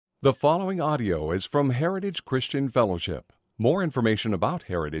The following audio is from Heritage Christian Fellowship. More information about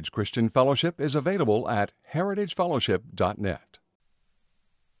Heritage Christian Fellowship is available at heritagefellowship.net.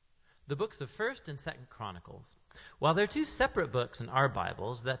 The books of 1st and 2nd Chronicles. While they're two separate books in our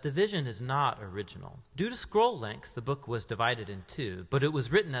Bibles, that division is not original. Due to scroll length, the book was divided in two, but it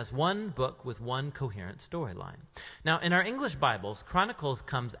was written as one book with one coherent storyline. Now, in our English Bibles, Chronicles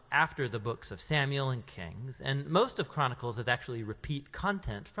comes after the books of Samuel and Kings, and most of Chronicles is actually repeat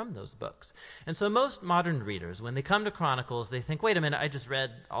content from those books. And so most modern readers, when they come to Chronicles, they think, wait a minute, I just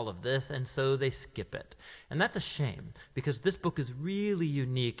read all of this, and so they skip it. And that's a shame, because this book is really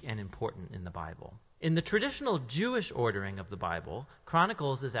unique and important in the Bible. In the traditional Jewish ordering of the Bible,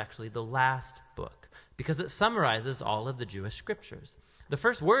 Chronicles is actually the last book because it summarizes all of the Jewish scriptures. The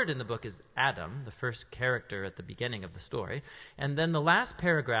first word in the book is Adam, the first character at the beginning of the story, and then the last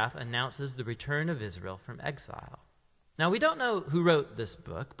paragraph announces the return of Israel from exile. Now, we don't know who wrote this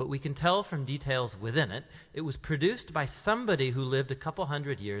book, but we can tell from details within it, it was produced by somebody who lived a couple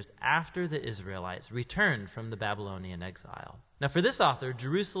hundred years after the Israelites returned from the Babylonian exile. Now, for this author,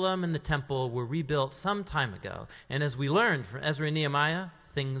 Jerusalem and the temple were rebuilt some time ago, and as we learned from Ezra and Nehemiah,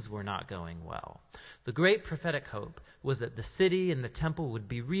 things were not going well. The great prophetic hope was that the city and the temple would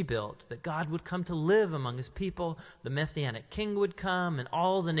be rebuilt, that God would come to live among his people, the Messianic king would come, and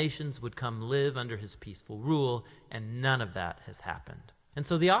all the nations would come live under his peaceful rule, and none of that has happened. And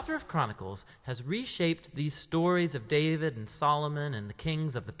so the author of Chronicles has reshaped these stories of David and Solomon and the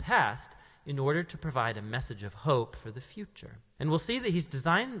kings of the past in order to provide a message of hope for the future. And we'll see that he's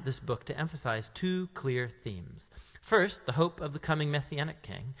designed this book to emphasize two clear themes. First, the hope of the coming Messianic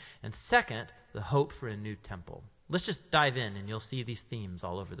king, and second, the hope for a new temple. Let's just dive in and you'll see these themes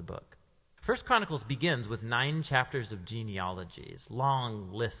all over the book. First Chronicles begins with 9 chapters of genealogies,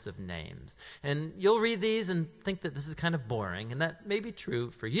 long lists of names. And you'll read these and think that this is kind of boring, and that may be true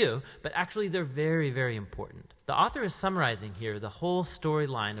for you, but actually they're very, very important. The author is summarizing here the whole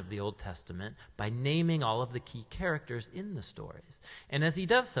storyline of the Old Testament by naming all of the key characters in the stories. And as he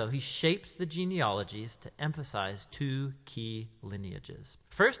does so, he shapes the genealogies to emphasize two key lineages.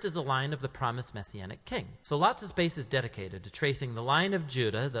 First is the line of the promised Messianic king. So lots of space is dedicated to tracing the line of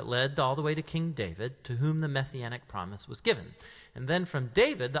Judah that led all the way to King David, to whom the Messianic promise was given. And then from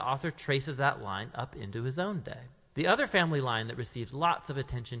David, the author traces that line up into his own day. The other family line that receives lots of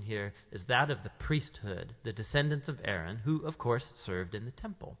attention here is that of the priesthood, the descendants of Aaron, who, of course, served in the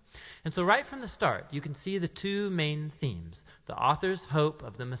temple. And so right from the start, you can see the two main themes. The author's hope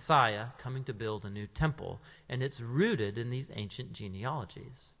of the Messiah coming to build a new temple, and it's rooted in these ancient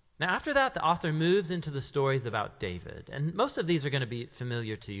genealogies. Now, after that, the author moves into the stories about David, and most of these are going to be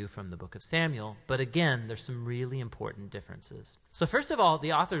familiar to you from the book of Samuel, but again, there's some really important differences. So first of all,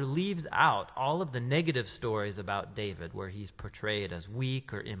 the author leaves out all of the negative stories about David, where he's portrayed as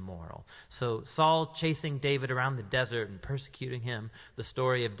weak or immoral. So Saul chasing David around the desert and persecuting him, the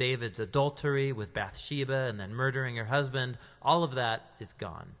story of David's adultery with Bathsheba and then murdering her husband, all of that is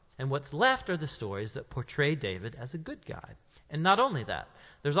gone. And what's left are the stories that portray David as a good guy. And not only that,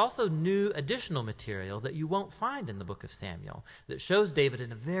 there's also new additional material that you won't find in the book of Samuel that shows David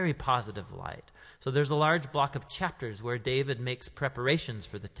in a very positive light. So there's a large block of chapters where David makes preparations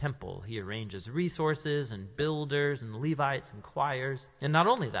for the temple. He arranges resources and builders and Levites and choirs. And not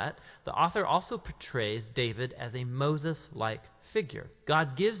only that, the author also portrays David as a Moses-like figure.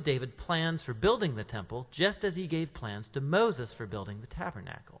 God gives David plans for building the temple just as he gave plans to Moses for building the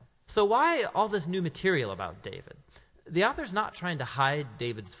tabernacle. So why all this new material about David? The author's not trying to hide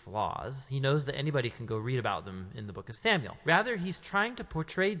David's flaws. He knows that anybody can go read about them in the book of Samuel. Rather, he's trying to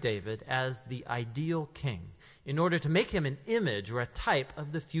portray David as the ideal king in order to make him an image or a type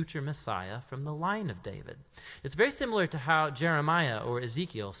of the future Messiah from the line of David. It's very similar to how Jeremiah or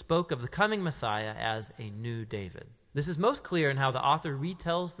Ezekiel spoke of the coming Messiah as a new David. This is most clear in how the author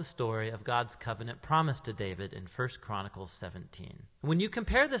retells the story of God's covenant promise to David in 1 Chronicles 17. When you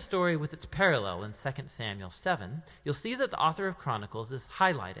compare this story with its parallel in 2 Samuel 7, you'll see that the author of Chronicles is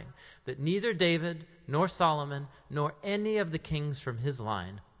highlighting that neither David, nor Solomon, nor any of the kings from his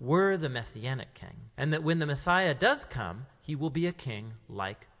line were the Messianic king, and that when the Messiah does come, he will be a king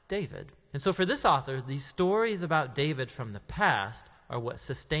like David. And so for this author, these stories about David from the past are what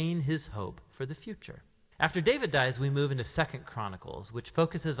sustain his hope for the future. After David dies, we move into 2 Chronicles, which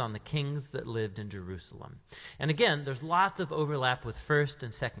focuses on the kings that lived in Jerusalem. And again, there's lots of overlap with 1st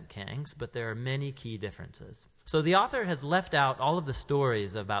and 2nd Kings, but there are many key differences. So the author has left out all of the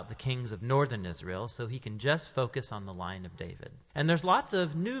stories about the kings of northern Israel so he can just focus on the line of David. And there's lots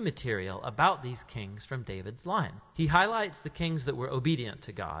of new material about these kings from David's line. He highlights the kings that were obedient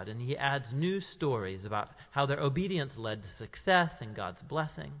to God, and he adds new stories about how their obedience led to success and God's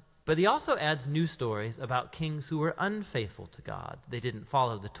blessing. But he also adds new stories about kings who were unfaithful to God. They didn't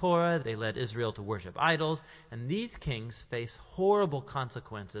follow the Torah, they led Israel to worship idols, and these kings face horrible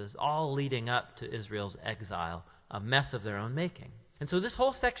consequences, all leading up to Israel's exile, a mess of their own making. And so this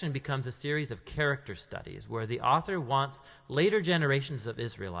whole section becomes a series of character studies where the author wants later generations of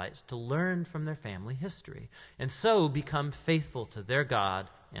Israelites to learn from their family history and so become faithful to their God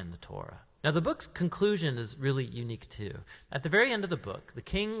and the Torah. Now, the book's conclusion is really unique, too. At the very end of the book, the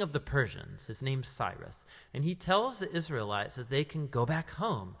king of the Persians, his name's Cyrus, and he tells the Israelites that they can go back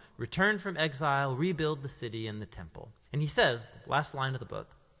home, return from exile, rebuild the city and the temple. And he says, last line of the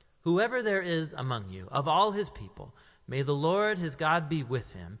book, "Whoever there is among you, of all his people, may the Lord his God be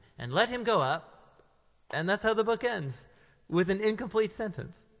with him, and let him go up." And that's how the book ends, with an incomplete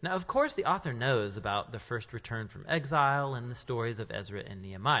sentence. Now, of course, the author knows about the first return from exile and the stories of Ezra and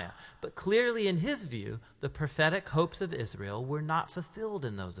Nehemiah. But clearly, in his view, the prophetic hopes of Israel were not fulfilled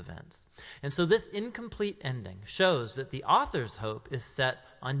in those events. And so this incomplete ending shows that the author's hope is set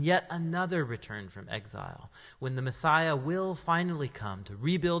on yet another return from exile, when the Messiah will finally come to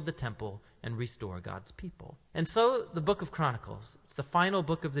rebuild the temple and restore God's people. And so the book of Chronicles, it's the final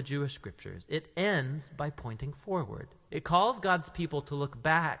book of the Jewish scriptures. It ends by pointing forward. It calls God's people to look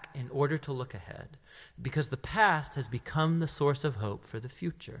back in order to look ahead, because the past has become the source of hope for the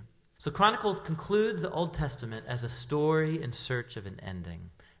future. So Chronicles concludes the Old Testament as a story in search of an ending.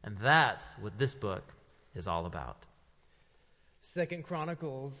 And that's what this book is all about. 2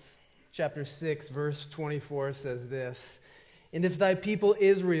 Chronicles chapter 6, verse 24 says this, "And if thy people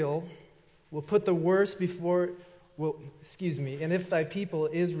Israel will put the worst before, and if thy people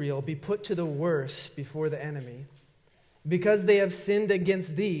Israel be put to the worse before the enemy, because they have sinned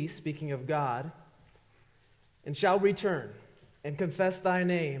against thee," speaking of God, "and shall return and confess thy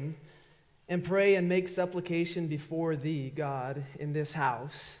name and pray and make supplication before thee, God, in this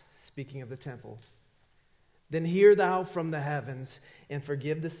house," speaking of the temple, "then hear thou from the heavens and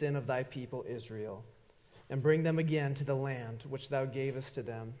forgive the sin of thy people Israel, and bring them again to the land which thou gavest to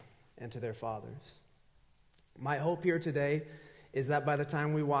them and to their fathers." My hope here today is that by the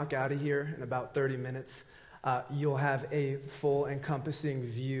time we walk out of here in about 30 minutes, you'll have a full encompassing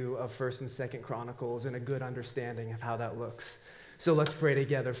view of 1st and 2nd Chronicles and a good understanding of how that looks. So let's pray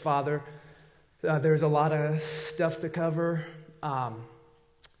together. Father, there's a lot of stuff to cover, and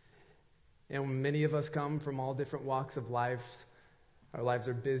many of us come from all different walks of life. Our lives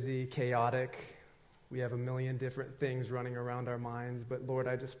are busy, chaotic. We have a million different things running around our minds. But Lord,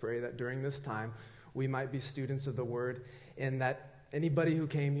 I just pray that during this time, we might be students of the Word, and that anybody who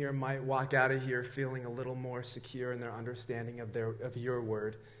came here might walk out of here feeling a little more secure in their understanding of your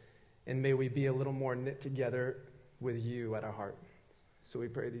Word. And may we be a little more knit together with you at our heart. So we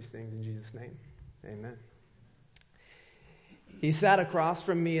pray these things in Jesus' name. Amen. He sat across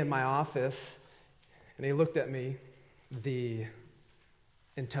from me in my office, and he looked at me, the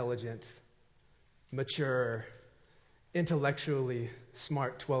intelligent, mature, intellectually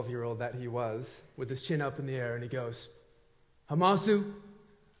smart 12-year-old that he was, with his chin up in the air, and he goes, "Hamasu,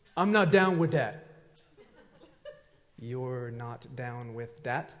 I'm not down with that." "You're not down with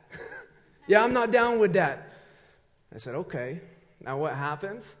that?" "Yeah, I'm not down with that." I said, "Okay, now what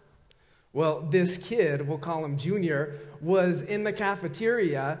happened?" Well, this kid, we'll call him Junior, was in the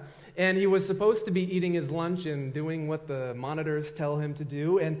cafeteria, and he was supposed to be eating his lunch and doing what the monitors tell him to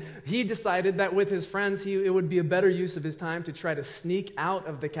do, and he decided that with his friends, it would be a better use of his time to try to sneak out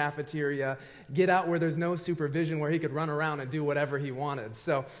of the cafeteria, get out where there's no supervision, where he could run around and do whatever he wanted.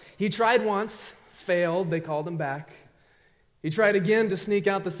 So he tried once, failed, they called him back. He tried again to sneak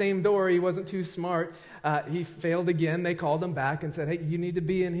out the same door. He wasn't too smart. He failed again. They called him back and said, "Hey, you need to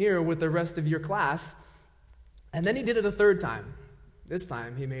be in here with the rest of your class." And then he did it a third time. This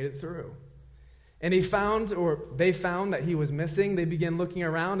time, he made it through. And they found that he was missing. They began looking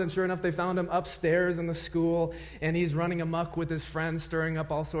around, and sure enough, they found him upstairs in the school, and he's running amok with his friends, stirring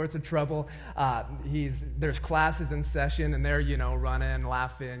up all sorts of trouble. There's classes in session, and they're, running,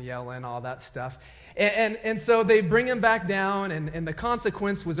 laughing, yelling, all that stuff. And so they bring him back down, and the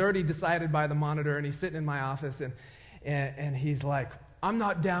consequence was already decided by the monitor, and he's sitting in my office, and he's like, "I'm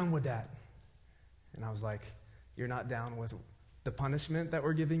not down with that." And I was like, "You're not down with the punishment that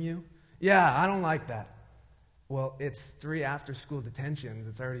we're giving you?" "Yeah, I don't like that." "Well, it's 3 after-school detentions.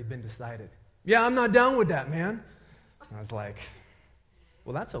 It's already been decided." "Yeah, I'm not down with that, man." And I was like,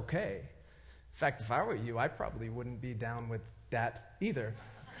 "Well, that's okay. In fact, if I were you, I probably wouldn't be down with that either.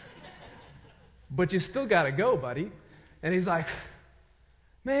 But you still got to go, buddy." And he's like,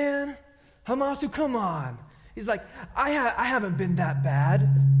 "Man, Hamasu, come on." He's like, I haven't been that bad,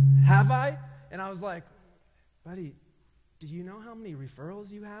 have I?" And I was like, "Buddy, do you know how many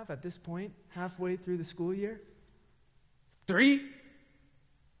referrals you have at this point, halfway through the school year? 3?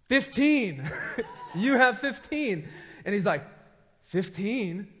 15. You have 15. And he's like,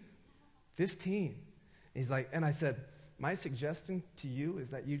 15? 15. He's like, and I said, my suggestion to you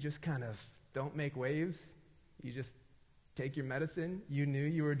is that you just kind of don't make waves. You just take your medicine. You knew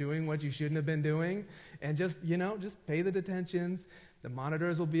you were doing what you shouldn't have been doing. And just pay the detentions. The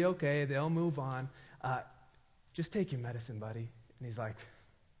monitors will be okay. They'll move on. Just take your medicine, buddy. And he's like,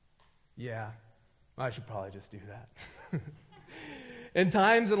 yeah, I should probably just do that. In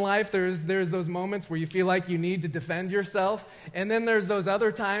times in life, there's those moments where you feel like you need to defend yourself. And then there's those other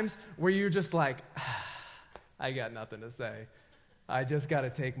times where you're just like, I got nothing to say. I just got to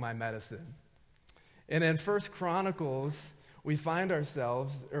take my medicine. And in 1 Chronicles, we find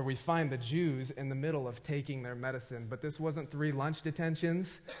the Jews in the middle of taking their medicine. But this wasn't 3 lunch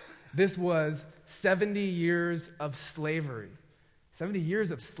detentions. This was 70 years of slavery. 70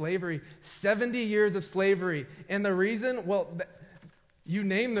 years of slavery. 70 years of slavery. And the reason, you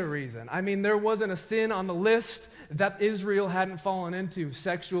name the reason. I mean, there wasn't a sin on the list that Israel hadn't fallen into.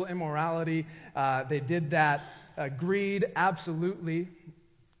 Sexual immorality, they did that. Greed, absolutely.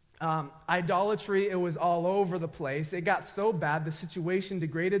 Idolatry, it was all over the place. It got so bad, the situation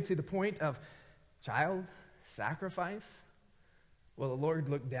degraded to the point of child sacrifice. Well, the Lord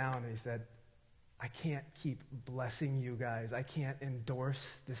looked down and he said, I can't keep blessing you guys. I can't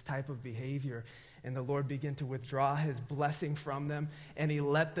endorse this type of behavior. And the Lord began to withdraw his blessing from them, and he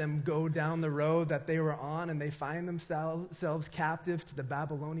let them go down the road that they were on, and they find themselves captive to the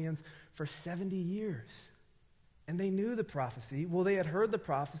Babylonians for 70 years. And they knew the prophecy. Well, they had heard the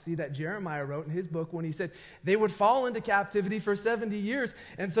prophecy that Jeremiah wrote in his book when he said they would fall into captivity for 70 years.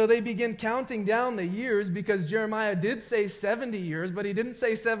 And so they begin counting down the years, because Jeremiah did say 70 years, but he didn't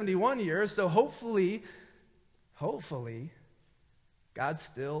say 71 years. So hopefully, God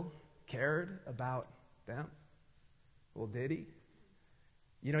still cared about them. Well, did he?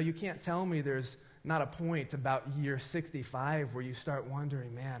 You can't tell me there's not a point about year 65 where you start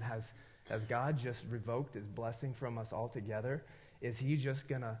wondering, man, has God just revoked his blessing from us altogether? Is he just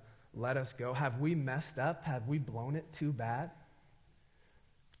going to let us go? Have we messed up? Have we blown it too bad?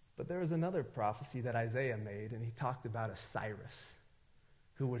 But there was another prophecy that Isaiah made, and he talked about a Cyrus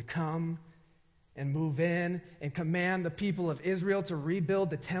who would come and move in and command the people of Israel to rebuild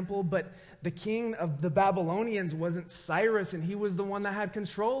the temple. But the king of the Babylonians wasn't Cyrus, and he was the one that had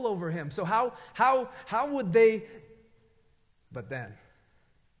control over him. So how would they? But then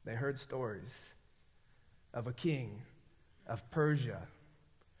they heard stories of a king of Persia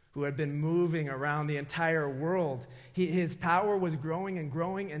who had been moving around the entire world. His power was growing and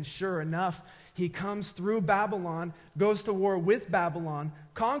growing, and sure enough, he comes through Babylon, goes to war with Babylon,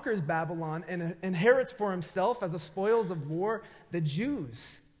 conquers Babylon, and inherits for himself as the spoils of war the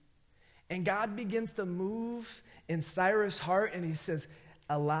Jews. And God begins to move in Cyrus' heart, and he says,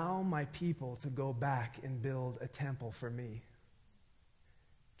 allow my people to go back and build a temple for me.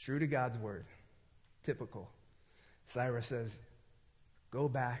 True to God's word. Typical. Cyrus says, go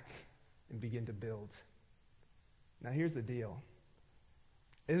back and begin to build. Now here's the deal.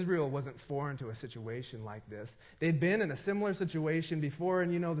 Israel wasn't foreign to a situation like this. They'd been in a similar situation before,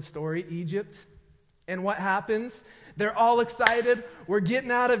 and you know the story, Egypt. And what happens? They're all excited. We're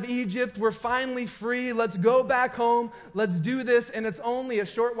getting out of Egypt. We're finally free. Let's go back home. Let's do this. And it's only a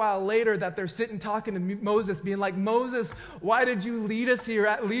short while later that they're sitting talking to Moses, being like, Moses, why did you lead us here?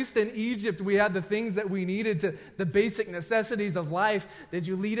 At least in Egypt, we had the things that we needed, the basic necessities of life. Did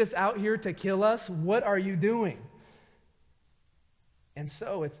you lead us out here to kill us? What are you doing? And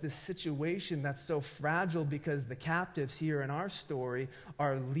so it's this situation that's so fragile, because the captives here in our story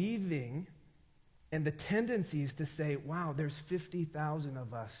are leaving, and the tendencies to say, wow, there's 50,000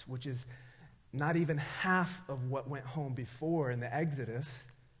 of us, which is not even half of what went home before in the Exodus.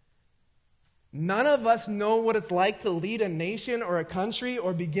 None of us know what it's like to lead a nation or a country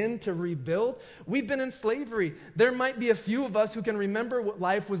or begin to rebuild. We've been in slavery. There might be a few of us who can remember what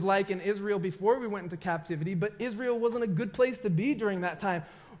life was like in Israel before we went into captivity, but Israel wasn't a good place to be during that time.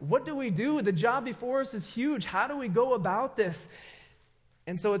 What do we do? The job before us is huge. How do we go about this?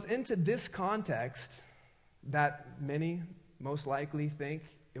 And so it's into this context that many most likely think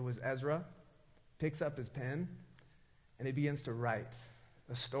it was Ezra, picks up his pen, and he begins to write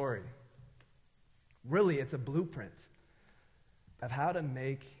a story. Really, it's a blueprint of how to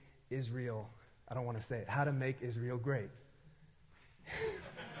make Israel, I don't want to say it, how to make Israel great.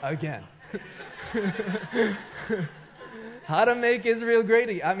 Again. How to make Israel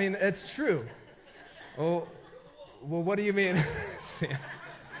great. I mean, it's true. Well, what do you mean?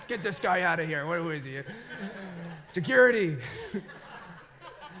 Get this guy out of here. Who is he? Security.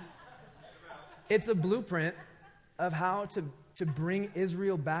 It's a blueprint of how to bring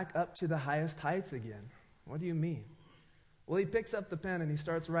Israel back up to the highest heights again. What do you mean? Well, he picks up the pen and he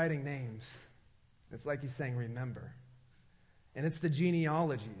starts writing names. It's like he's saying, remember. And it's the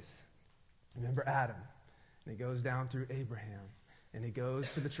genealogies. Remember Adam. And he goes down through Abraham. And he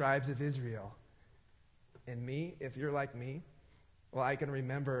goes to the tribes of Israel. And me, if you're like me, well, I can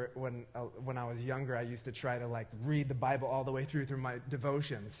remember when I was younger, I used to try to read the Bible all the way through my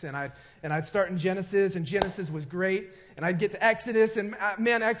devotions. And I'd start in Genesis, and Genesis was great. And I'd get to Exodus, and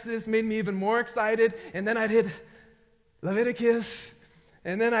man, Exodus made me even more excited. And then I'd hit Leviticus,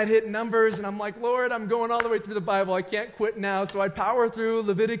 and then I'd hit Numbers, and I'm like, Lord, I'm going all the way through the Bible. I can't quit now. So I'd power through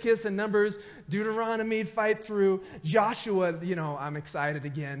Leviticus and Numbers, Deuteronomy, fight through Joshua. I'm excited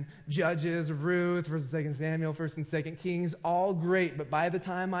again. Judges, Ruth, 1st and 2nd Samuel, 1st and 2nd Kings, all great. But by the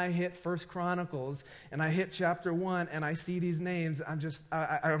time I hit 1st Chronicles and I hit chapter 1 and I see these names,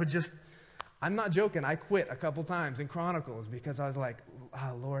 I'm not joking. I quit a couple times in Chronicles because I was like,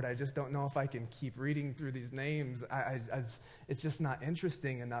 Lord, I just don't know if I can keep reading through these names. It's just not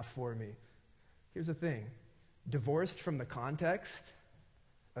interesting enough for me. Here's the thing. Divorced from the context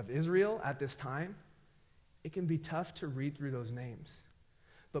of Israel at this time, it can be tough to read through those names.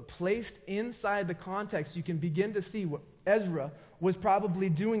 But placed inside the context, you can begin to see what Ezra was probably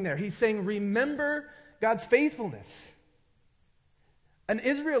doing there. He's saying, remember God's faithfulness. An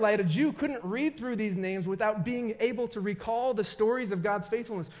Israelite, a Jew, couldn't read through these names without being able to recall the stories of God's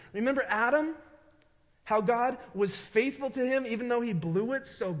faithfulness. Remember Adam? How God was faithful to him even though he blew it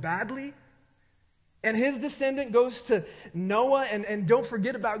so badly? And his descendant goes to Noah, and don't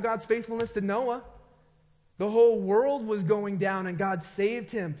forget about God's faithfulness to Noah. The whole world was going down, and God saved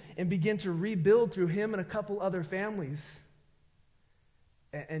him and began to rebuild through him and a couple other families.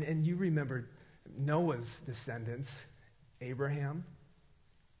 And you remember Noah's descendants, Abraham.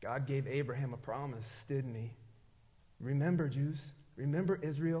 God gave Abraham a promise, didn't he? Remember, Jews. Remember,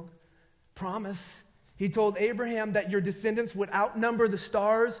 Israel. Promise. He told Abraham that your descendants would outnumber the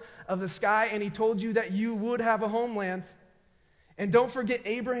stars of the sky, and he told you that you would have a homeland. And don't forget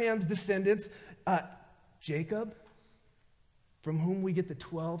Abraham's descendants, Jacob, from whom we get the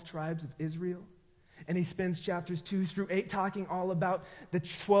 12 tribes of Israel. And he spends chapters 2 through 8 talking all about the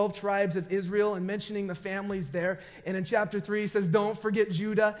 12 tribes of Israel and mentioning the families there. And in chapter 3, he says, don't forget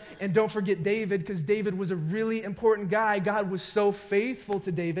Judah and don't forget David, because David was a really important guy. God was so faithful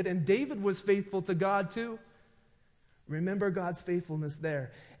to David, and David was faithful to God too. Remember God's faithfulness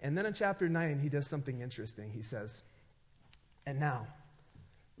there. And then in chapter 9, he does something interesting. He says, and now,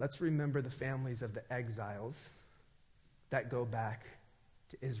 let's remember the families of the exiles that go back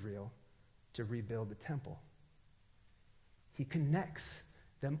to Israel to rebuild the temple. He connects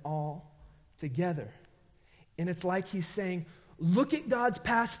them all together. And it's like he's saying, look at God's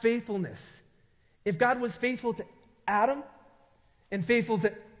past faithfulness. If God was faithful to Adam, and faithful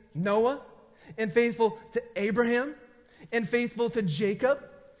to Noah, and faithful to Abraham, and faithful to Jacob,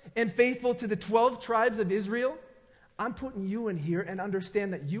 and faithful to the 12 tribes of Israel, I'm putting you in here and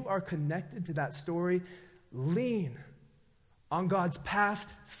understand that you are connected to that story. Lean on God's past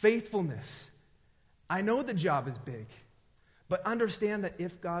faithfulness. I know the job is big, but understand that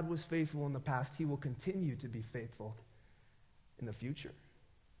if God was faithful in the past, he will continue to be faithful in the future.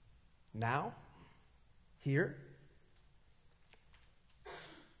 Now, here.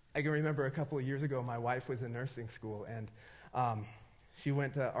 I can remember a couple of years ago, my wife was in nursing school, and she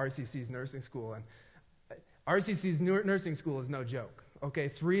went to RCC's nursing school, and RCC's nursing school is no joke, okay?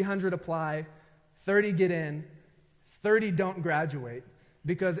 300 apply, 30 get in, 30 don't graduate,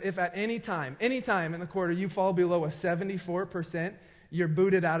 because if at any time in the quarter you fall below a 74%, you're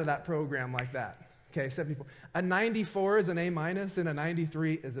booted out of that program like that. Okay, 74. A 94 is an A minus, and a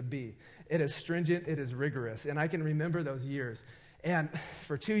 93 is a B. It is stringent, it is rigorous, and I can remember those years. And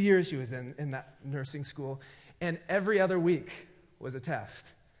for 2 years she was in that nursing school, and every other week was a test.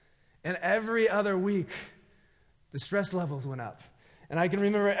 And every other week, the stress levels went up. And I can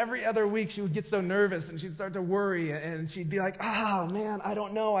remember every other week she would get so nervous and she'd start to worry, and she'd be like, oh man, I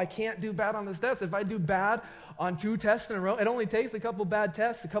don't know, I can't do bad on this test. If I do bad on 2 tests in a row, it only takes a couple bad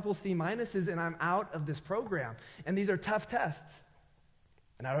tests, a couple C minuses, and I'm out of this program. And these are tough tests.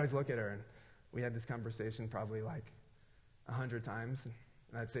 And I'd always look at her, and we had this conversation probably like 100 times,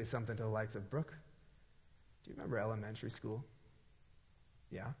 and I'd say something to the likes of, Brooke, do you remember elementary school?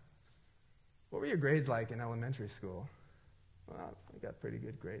 Yeah. What were your grades like in elementary school? Well, I got pretty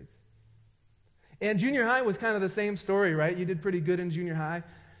good grades. And junior high was kind of the same story, right? You did pretty good in junior high.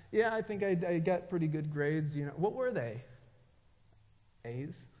 Yeah, I think I got pretty good grades. You know, what were they?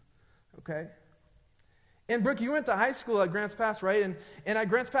 A's, okay? And Brooke, you went to high school at Grants Pass, right? And at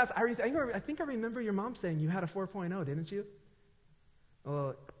Grants Pass, I think I remember your mom saying you had a 4.0, didn't you?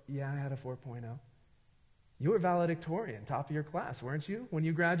 Well, yeah, I had a 4.0. You were valedictorian, top of your class, weren't you, when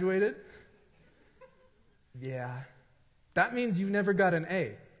you graduated? Yeah. That means you never got an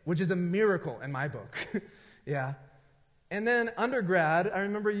A, which is a miracle in my book. Yeah. And then undergrad, I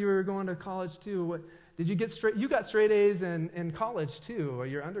remember you were going to college too. What, did you get straight? You got straight A's in college too, or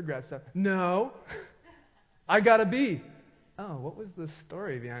your undergrad stuff? No. I got a B. Oh, what was the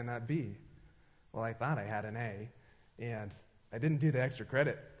story behind that B? Well, I thought I had an A, and I didn't do the extra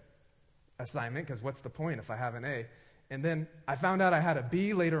credit assignment, because what's the point if I have an A? And then I found out I had a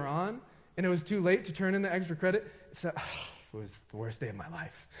B later on, and it was too late to turn in the extra credit. So it was the worst day of my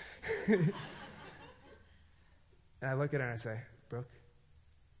life. And I look at her and I say, Brooke,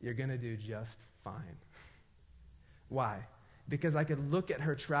 you're going to do just fine. Why? Because I could look at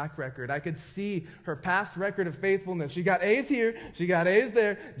her track record. I could see her past record of faithfulness. She got A's here. She got A's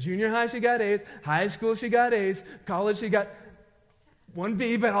there. Junior high, she got A's. High school, she got A's. College, she got one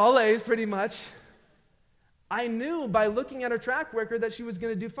B, but all A's pretty much. I knew by looking at her track record that she was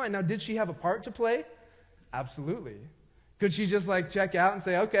going to do fine. Now, did she have a part to play? Absolutely. Could she just check out and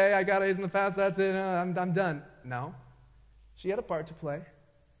say, okay, I got A's in the past, that's it, I'm done? No. She had a part to play.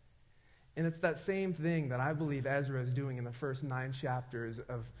 And it's that same thing that I believe Ezra is doing in the first 9 chapters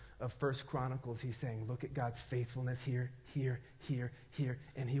of 1 Chronicles. He's saying, look at God's faithfulness here, here, here, here,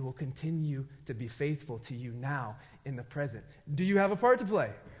 and he will continue to be faithful to you now in the present. Do you have a part to play?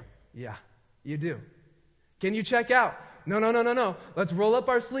 Yeah, you do. Can you check out? No. Let's roll up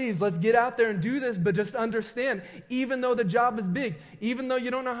our sleeves. Let's get out there and do this, but just understand, even though the job is big, even though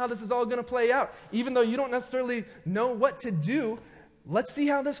you don't know how this is all going to play out, even though you don't necessarily know what to do, let's see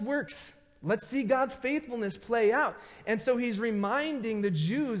how this works. Let's see God's faithfulness play out. And so he's reminding the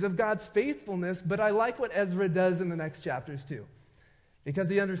Jews of God's faithfulness, but I like what Ezra does in the next chapters too, because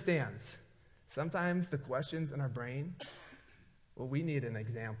he understands. Sometimes the questions in our brain, well, we need an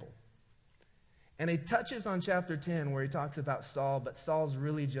example. And he touches on chapter 10 where he talks about Saul, but Saul's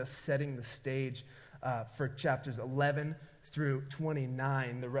really just setting the stage for chapters 11 through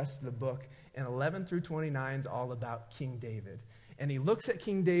 29, the rest of the book. And 11 through 29 is all about King David. And he looks at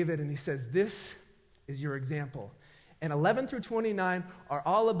King David and he says, this is your example. And 11 through 29 are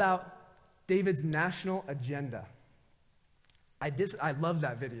all about David's national agenda. I love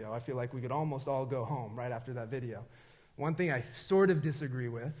that video. I feel like we could almost all go home right after that video. One thing I sort of disagree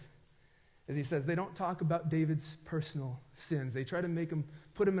with is he says they don't talk about David's personal sins. They try to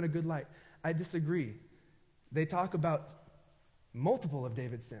put him in a good light. I disagree. They talk about multiple of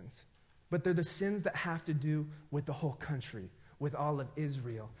David's sins, but they're the sins that have to do with the whole country, with all of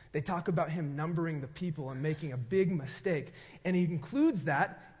Israel. They talk about him numbering the people and making a big mistake. And he includes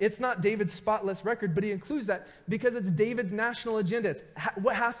that. It's not David's spotless record, but he includes that because it's David's national agenda. It's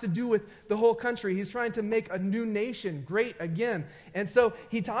what has to do with the whole country. He's trying to make a new nation great again. And so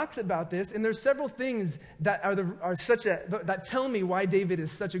he talks about this, and there's several things that that tell me why David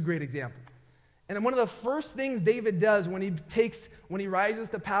is such a great example. And one of the first things David does when he rises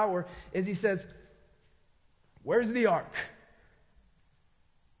to power is he says, "Where's the ark?"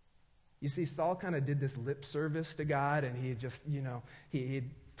 You see, Saul kind of did this lip service to God, and he just, he'd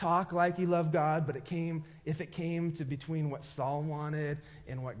talk like he loved God, but if it came to between what Saul wanted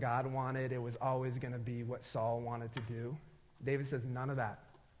and what God wanted, it was always going to be what Saul wanted to do. David says, none of that.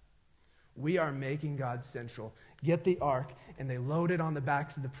 We are making God central. Get the ark, and they load it on the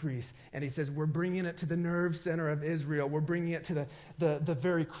backs of the priests. And he says, we're bringing it to the nerve center of Israel. We're bringing it to the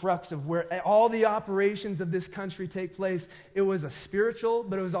very crux of where all the operations of this country take place. It was a spiritual,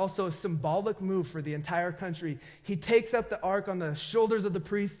 but it was also a symbolic move for the entire country. He takes up the ark on the shoulders of the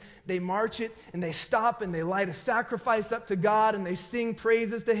priests. They march it, and they stop, and they light a sacrifice up to God, and they sing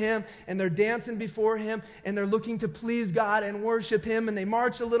praises to him, and they're dancing before him, and they're looking to please God and worship him, and they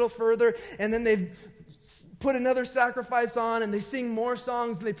march a little further, and then they've put another sacrifice on, and they sing more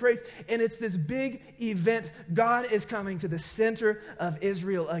songs, and they praise, and it's this big event. God is coming to the center of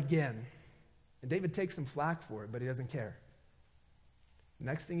Israel again. And David takes some flack for it, but he doesn't care.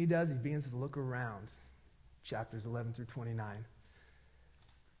 Next thing he does, he begins to look around, chapters 11 through 29.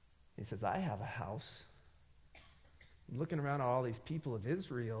 He says, I have a house. I'm looking around at all these people of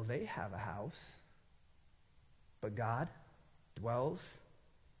Israel. They have a house. But God dwells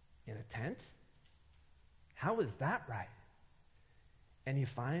in a tent? How is that right? And you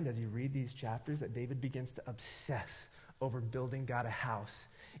find as you read these chapters that David begins to obsess over building God a house.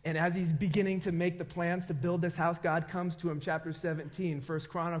 And as he's beginning to make the plans to build this house, God comes to him, chapter 17, 1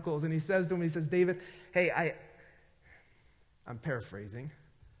 Chronicles, and he says to him, David, hey, I'm paraphrasing.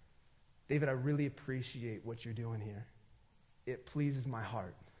 David, I really appreciate what you're doing here. It pleases my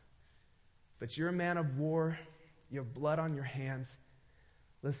heart. But you're a man of war. You have blood on your hands.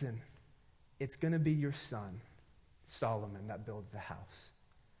 Listen, it's going to be your son, Solomon, that builds the house.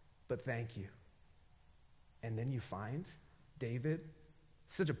 But thank you. And then you find David,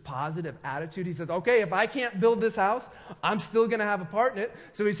 such a positive attitude. He says, okay, if I can't build this house, I'm still going to have a part in it.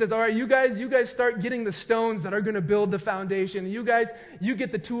 So he says, all right, you guys start getting the stones that are going to build the foundation. You guys, you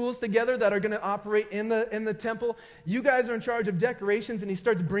get the tools together that are going to operate in the temple. You guys are in charge of decorations. And he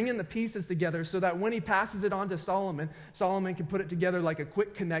starts bringing the pieces together so that when he passes it on to Solomon, Solomon can put it together like a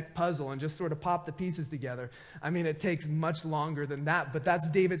quick connect puzzle and just sort of pop the pieces together. I mean, it takes much longer than that, but that's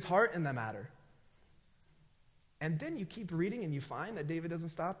David's heart in the matter. And then you keep reading and you find that David doesn't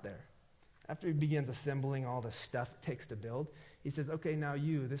stop there. After he begins assembling all the stuff it takes to build, he says, okay, now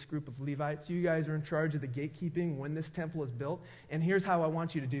you, this group of Levites, you guys are in charge of the gatekeeping when this temple is built, and here's how I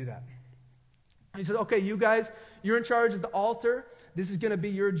want you to do that. He says, okay, you guys, you're in charge of the altar. This is going to be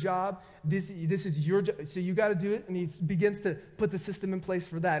your job. This is your job, so you got to do it. And he begins to put the system in place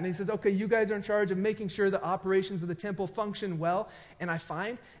for that. And he says, okay, you guys are in charge of making sure the operations of the temple function well. And I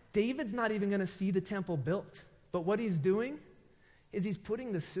find David's not even going to see the temple built. But what he's doing is he's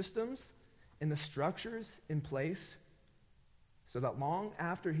putting the systems and the structures in place so that long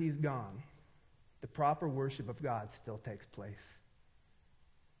after he's gone, the proper worship of God still takes place.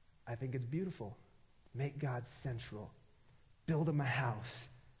 I think it's beautiful. Make God central. Build him a house.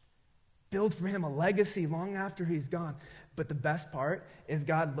 Build for him a legacy long after he's gone. But the best part is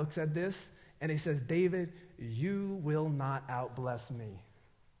God looks at this and he says, David, you will not outbless me.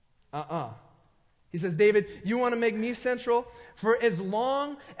 He says, David, you want to make me central? For as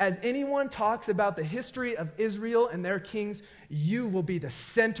long as anyone talks about the history of Israel and their kings, you will be the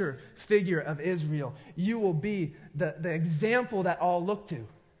center figure of Israel. You will be the example that all look to.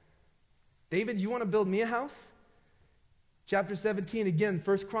 David, you want to build me a house? Chapter 17, again,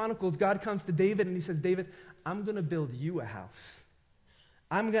 1 Chronicles, God comes to David and he says, David, I'm going to build you a house.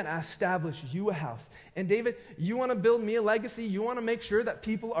 I'm going to establish you a house. And David, you want to build me a legacy? You want to make sure that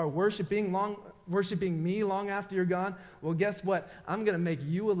people are worshiping me long after you're gone? Well, guess what? I'm going to make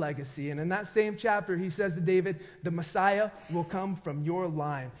you a legacy. And in that same chapter, he says to David, the Messiah will come from your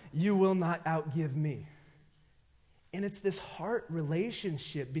line. You will not outgive me. And it's this heart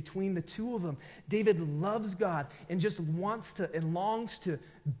relationship between the two of them. David loves God and just wants to and longs to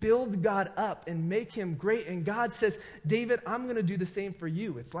build God up and make him great. And God says, David, I'm going to do the same for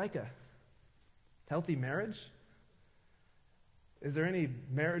you. It's like a healthy marriage. Is there any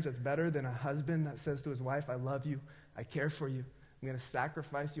marriage that's better than a husband that says to his wife, I love you, I care for you, I'm going to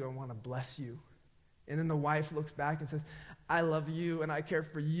sacrifice you, I want to bless you. And then the wife looks back and says, I love you and I care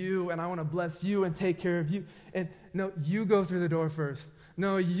for you and I want to bless you and take care of you. And no, you go through the door first.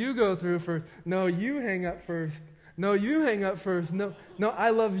 No, you go through first. No, you hang up first. No, you hang up first. No, I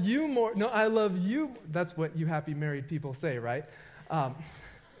love you more. No, I love you. That's what you happy married people say, right?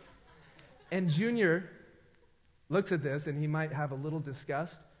 And Junior looks at this and he might have a little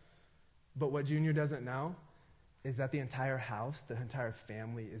disgust, but what Junior doesn't know is that the entire house, the entire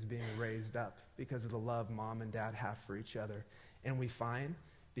family is being raised up because of the love mom and dad have for each other. And we find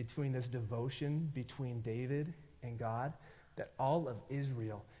between this devotion between David and God that all of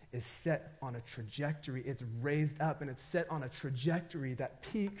Israel is set on a trajectory. It's raised up and it's set on a trajectory that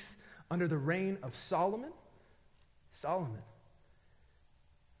peaks under the reign of Solomon.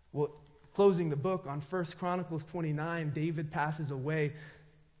 Well, closing the book on 1 Chronicles 29, David passes away.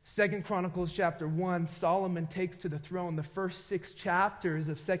 2 Chronicles chapter 1, Solomon takes to the throne. The first 6 chapters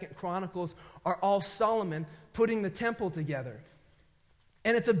of 2 Chronicles are all Solomon putting the temple together.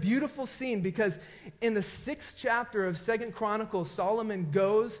 And it's a beautiful scene because in the 6th chapter of 2 Chronicles, Solomon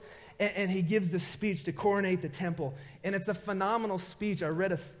goes and he gives the speech to coronate the temple. And it's a phenomenal speech. I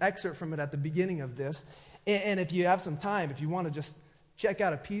read an excerpt from it at the beginning of this. And if you have some time, if you want to just check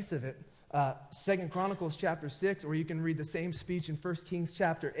out a piece of it, 2 Chronicles chapter 6, or you can read the same speech in 1 Kings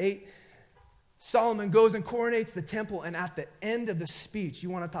chapter 8. Solomon goes and coronates the temple, and at the end of the speech, you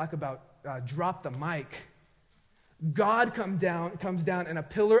want to talk about drop the mic. God comes down in a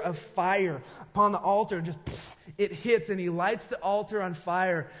pillar of fire upon the altar, and just it hits, and he lights the altar on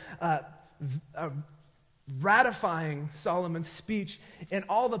fire, ratifying Solomon's speech, and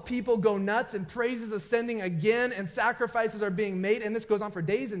all the people go nuts, and praises ascending again, and sacrifices are being made, and this goes on for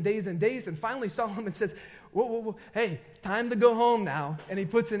days and days and days, and finally Solomon says, whoa, hey, time to go home now, and he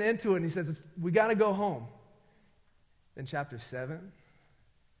puts an end to it, and he says, we got to go home. Then chapters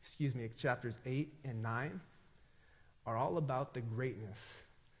 8 and 9 are all about the greatness,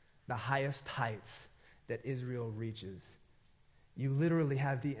 the highest heights that Israel reaches. you literally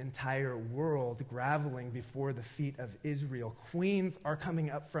have the entire world groveling before the feet of Israel. Queens are coming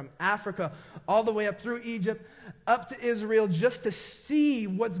up from Africa all the way up through Egypt, up to Israel, just to see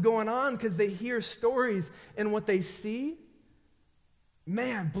what's going on because they hear stories, and what they see,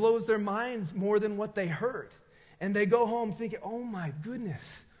 man, blows their minds more than what they heard. And they go home thinking, oh my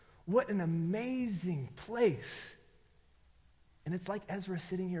goodness, what an amazing place. And it's like Ezra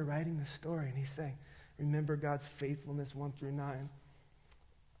sitting here writing this story, and he's saying, remember God's faithfulness 1 through 9.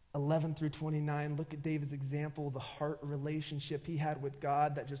 11 through 29, look at David's example, the heart relationship he had with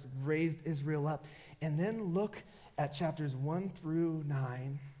God that just raised Israel up. And then look at chapters 1 through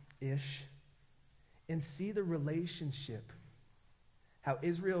 9-ish and see the relationship, how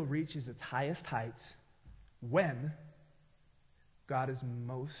Israel reaches its highest heights when God is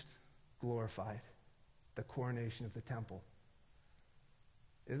most glorified, the coronation of the temple.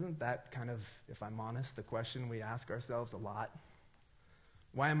 Isn't that kind of, if I'm honest, the question we ask ourselves a lot?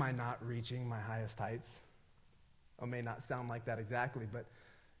 Why am I not reaching my highest heights? It may not sound like that exactly, but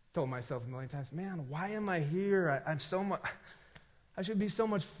I told myself a million times, man, why am I here? I should be so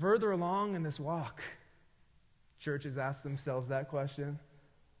much further along in this walk. Churches ask themselves that question.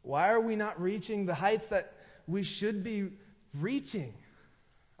 Why are we not reaching the heights that we should be reaching?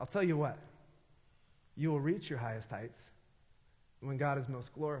 I'll tell you what, you will reach your highest heights when God is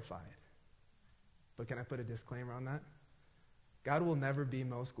most glorified. But can I put a disclaimer on that? God will never be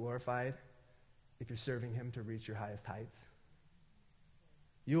most glorified if you're serving him to reach your highest heights.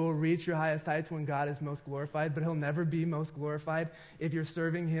 You will reach your highest heights when God is most glorified, but he'll never be most glorified if you're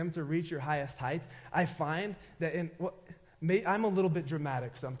serving him to reach your highest heights. I find that I'm a little bit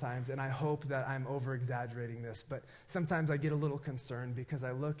dramatic sometimes, and I hope that I'm over-exaggerating this, but sometimes I get a little concerned because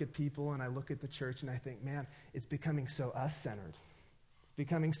I look at people and I look at the church and I think, man, it's becoming so us-centered. It's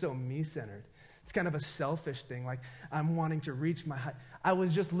becoming so me-centered. It's kind of a selfish thing, like I'm wanting to reach my height. I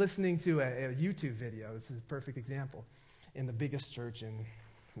was just listening to a YouTube video. This is a perfect example. In the biggest church in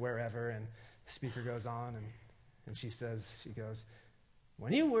wherever, and the speaker goes on, and she goes,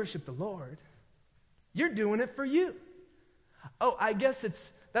 when you worship the Lord, you're doing it for you. Oh, I guess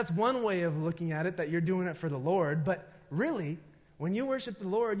that's one way of looking at it, that you're doing it for the Lord, but really, when you worship the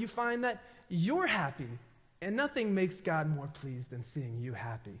Lord, you find that you're happy, and nothing makes God more pleased than seeing you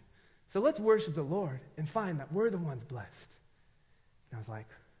happy. So let's worship the Lord and find that we're the ones blessed. And I was like,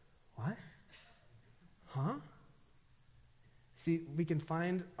 what? Huh? See, we can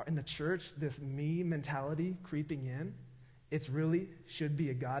find in the church this me mentality creeping in. It's really should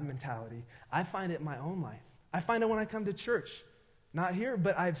be a God mentality. I find it in my own life. I find it when I come to church. Not here,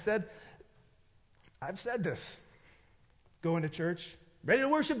 but I've said this. Going to church, ready to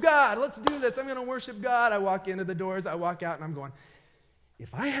worship God. Let's do this. I'm going to worship God. I walk into the doors. I walk out, and I'm going,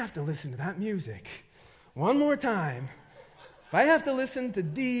 if I have to listen to that music one more time, if I have to listen to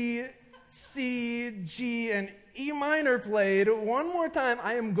D, C, G, and E minor played one more time,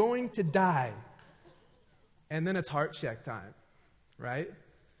 I am going to die. And then it's heart check time, right?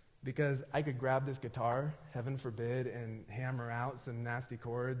 Because I could grab this guitar, heaven forbid, and hammer out some nasty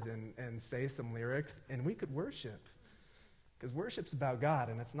chords and say some lyrics, and we could worship. Because worship's about God,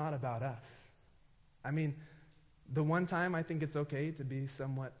 and it's not about us. I mean, the one time I think it's okay to be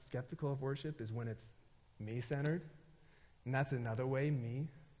somewhat skeptical of worship is when it's me-centered. And that's another way me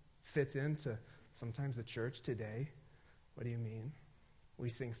fits into sometimes the church today. What do you mean? We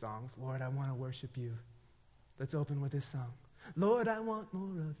sing songs. Lord, I want to worship you. Let's open with this song. Lord, I want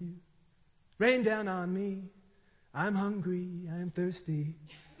more of you. Rain down on me. I'm hungry. I'm thirsty.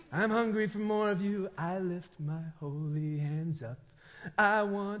 I'm hungry for more of you. I lift my holy hands up. I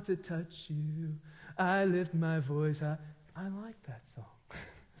want to touch you. I lift my voice. I like that song.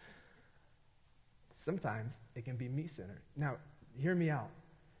 Sometimes it can be me-centered. Now, hear me out.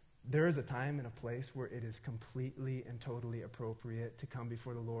 There is a time and a place where it is completely and totally appropriate to come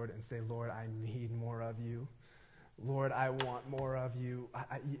before the Lord and say, Lord, I need more of you. Lord, I want more of you.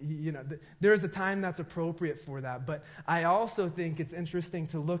 There's a time that's appropriate for that. But I also think it's interesting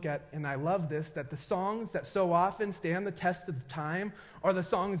to look at, and I love this, that the songs that so often stand the test of time are the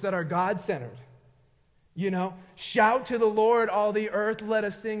songs that are God-centered. Shout to the Lord, all the earth, let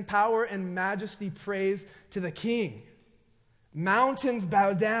us sing power and majesty praise to the King. Mountains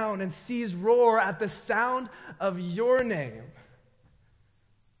bow down and seas roar at the sound of your name.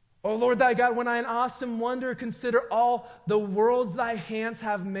 O Lord thy God, when I in awesome wonder consider all the worlds thy hands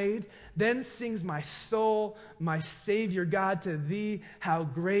have made, then sings my soul, my Savior God, to thee, how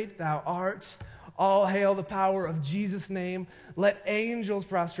great thou art. All hail the power of Jesus' name. Let angels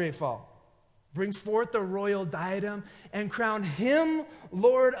prostrate fall. Bring forth the royal diadem and crown him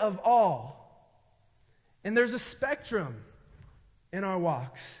Lord of all. And there's a spectrum in our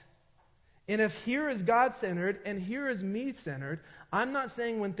walks. And if here is God-centered and here is me-centered, I'm not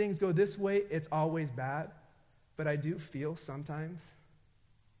saying when things go this way, it's always bad, but I do feel sometimes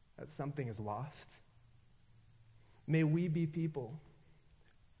that something is lost. May we be people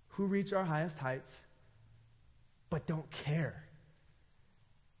who reach our highest heights but don't care,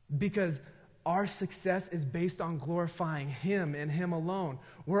 because our success is based on glorifying Him and Him alone.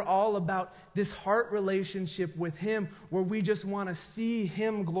 We're all about this heart relationship with Him where we just want to see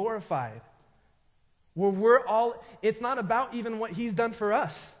Him glorified. It's not about even what He's done for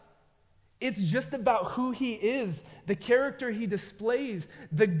us. It's just about who He is, the character He displays,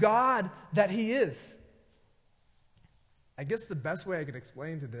 the God that He is. I guess the best way I could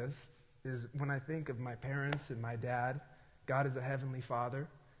explain to this is when I think of my parents and my dad. God is a heavenly Father.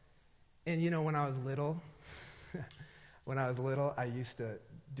 And when I was little, I used to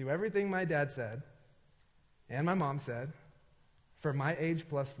do everything my dad said and my mom said for my age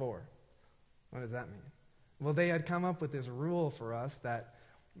plus 4. What does that mean? Well, they had come up with this rule for us that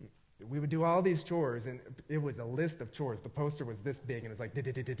we would do all these chores, and it was a list of chores. The poster was this big, and it was like,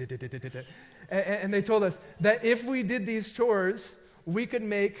 and they told us that if we did these chores, we could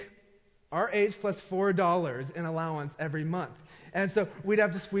make our age plus $4 in allowance every month. And so we'd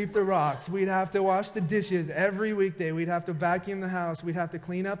have to sweep the rocks. We'd have to wash the dishes every weekday. We'd have to vacuum the house. We'd have to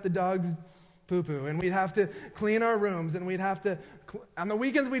clean up the dog's poo-poo. And we'd have to clean our rooms. And we'd have to, on the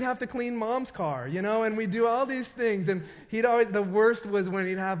weekends, we'd have to clean Mom's car, and we'd do all these things. And the worst was when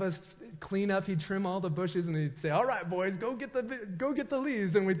he'd have us clean up. He'd trim all the bushes, and he'd say, all right, boys, go get the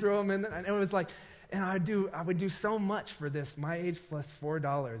leaves. And we'd throw them in. And it was like, and I would do so much for this. My age plus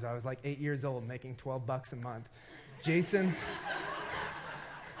 $4. I was like 8 years old, making $12 a month. Jason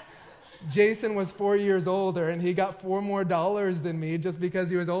was 4 years older, and he got $4 more than me just because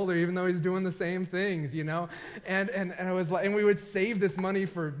he was older, even though he's doing the same things, And it was like, and we would save this money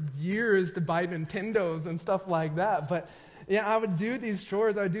for years to buy Nintendos and stuff like that. But yeah, I would do these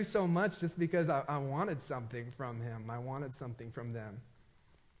chores. I would do so much just because I wanted something from him. I wanted something from them.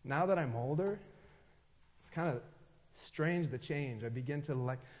 Now that I'm older, it's kind of strange, the change. I begin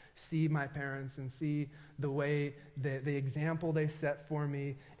to see my parents and see the way, the example they set for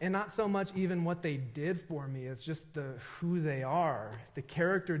me, and not so much even what they did for me. It's just who they are, the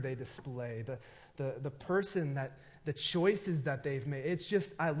character they display, the person the choices that they've made. It's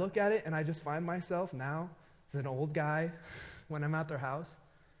just, I look at it and I just find myself now as an old guy when I'm at their house,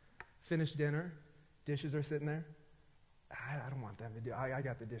 finish dinner, dishes are sitting there. I don't want them to do. I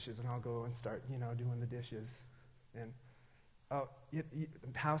got the dishes, and I'll go and start, doing the dishes. And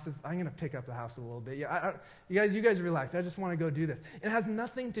houses. I'm going to pick up the house a little bit. Yeah, you guys relax. I just want to go do this. It has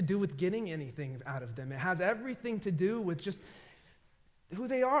nothing to do with getting anything out of them. It has everything to do with just who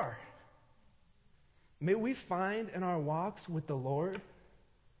they are. May we find in our walks with the Lord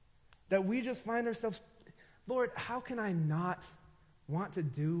that we just find ourselves, Lord, how can I not want to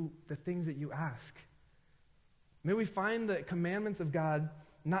do the things that you ask? May we find the commandments of God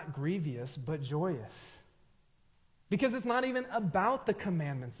not grievous, but joyous. Because it's not even about the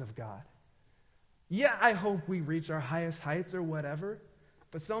commandments of God. Yeah, I hope we reach our highest heights or whatever,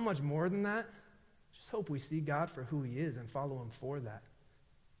 but so much more than that, just hope we see God for who He is and follow Him for that.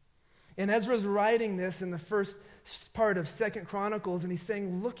 And Ezra's writing this in the first part of 2 Chronicles, and he's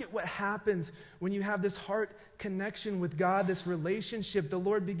saying, look at what happens when you have this heart connection with God, this relationship. The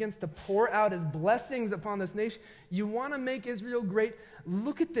Lord begins to pour out His blessings upon this nation. You want to make Israel great?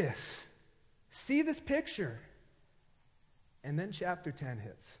 Look at this. See this picture. And then chapter 10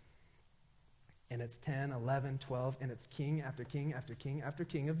 hits. And it's 10, 11, 12, and it's king after king after king after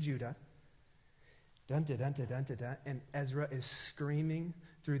king of Judah. Dun, dun, dun, dun, dun, dun, dun. And Ezra is screaming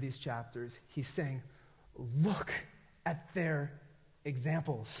through these chapters. He's saying, look at their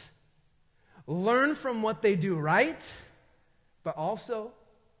examples. Learn from what they do right, but also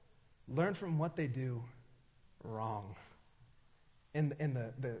learn from what they do wrong. And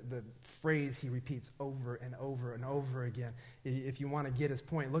the phrase he repeats over and over and over again. If you want to get his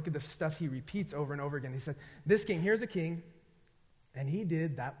point, look at the stuff he repeats over and over again. He said, this king, here's a king, and he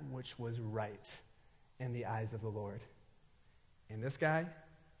did that which was right in the eyes of the Lord. And this guy,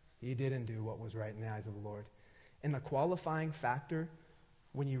 he didn't do what was right in the eyes of the Lord. And the qualifying factor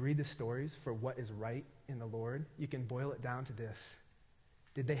when you read the stories for what is right in the Lord, you can boil it down to this.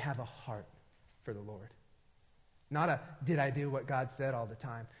 Did they have a heart for the Lord? Not did I do what God said all the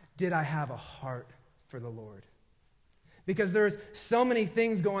time? Did I have a heart for the Lord? Because there's so many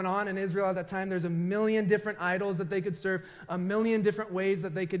things going on in Israel at that time. There's a million different idols that they could serve, a million different ways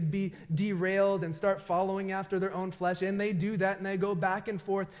that they could be derailed and start following after their own flesh. And they do that, and they go back and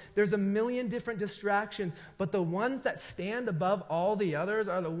forth. There's a million different distractions. But the ones that stand above all the others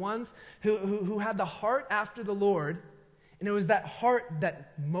are the ones who had the heart after the Lord. And it was that heart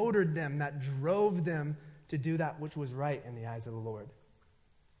that motored them, that drove them to do that which was right in the eyes of the Lord.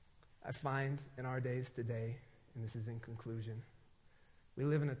 I find in our days today, and this is in conclusion, we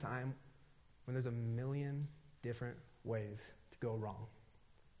live in a time when there's a million different ways to go wrong.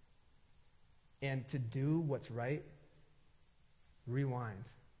 And to do what's right, rewind.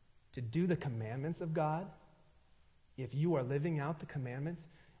 To do the commandments of God, if you are living out the commandments,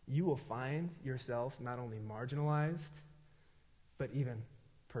 you will find yourself not only marginalized, but even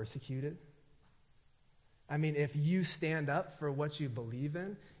persecuted. I mean, if you stand up for what you believe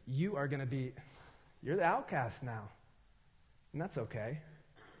in, you're the outcast now. And that's okay.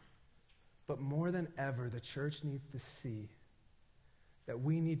 But more than ever, the church needs to see that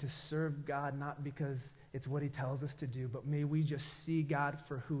we need to serve God not because it's what he tells us to do, but may we just see God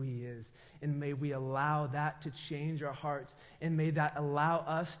for who he is. And may we allow that to change our hearts. And may that allow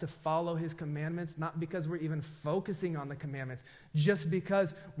us to follow his commandments, not because we're even focusing on the commandments, just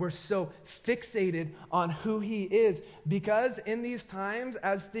because we're so fixated on who he is. Because in these times,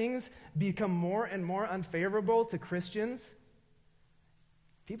 as things become more and more unfavorable to Christians,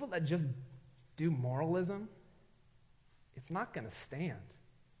 people that just do moralism, it's not going to stand.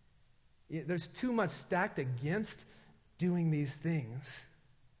 There's too much stacked against doing these things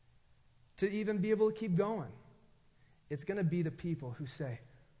to even be able to keep going. It's going to be the people who say,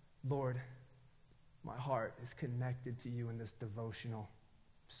 Lord, my heart is connected to you in this devotional.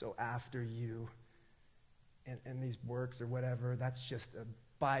 So after you and these works or whatever, that's just a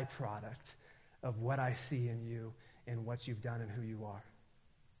byproduct of what I see in you and what you've done and who you are.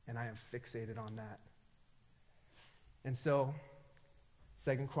 And I am fixated on that. And so,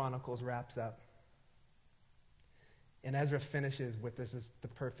 2 Chronicles wraps up. And Ezra finishes with this is the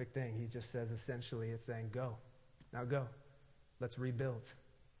perfect thing. He just says, essentially, it's saying, go. Now go. Let's rebuild.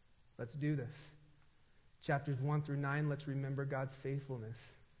 Let's do this. Chapters 1 through 9, let's remember God's faithfulness.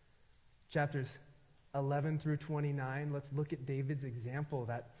 Chapters 11 through 29, let's look at David's example,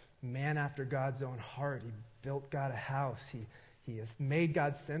 that man after God's own heart. He built God a house. He has made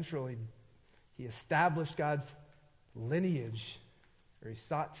God central. He established God's lineage, or he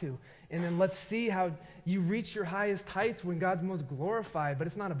sought to. And then let's see how you reach your highest heights when God's most glorified, but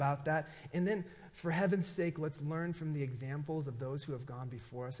it's not about that. And then, for heaven's sake, let's learn from the examples of those who have gone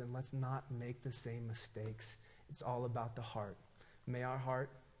before us, and let's not make the same mistakes. It's all about the heart. May our heart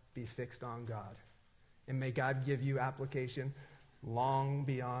be fixed on God. And may God give you application long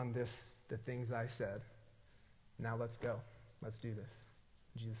beyond the things I said. Now let's go. Let's do this.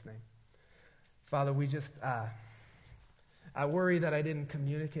 In Jesus' name. Father, we just... I worry that I didn't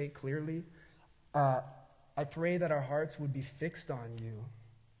communicate clearly. I pray that our hearts would be fixed on you.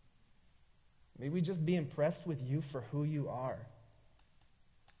 May we just be impressed with you for who you are.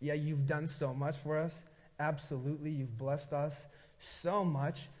 Yeah, you've done so much for us. Absolutely, you've blessed us so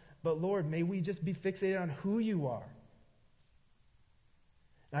much. But Lord, may we just be fixated on who you are.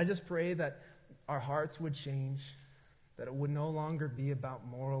 And I just pray that our hearts would change, that it would no longer be about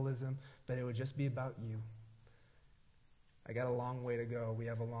moralism, but it would just be about you. I got a long way to go. We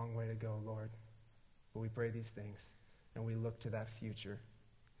have a long way to go, Lord. But we pray these things, and we look to that future.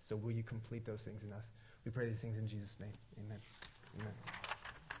 So will you complete those things in us? We pray these things in Jesus' name. Amen. Amen.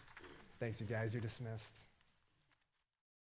 Thanks, you guys. You're dismissed.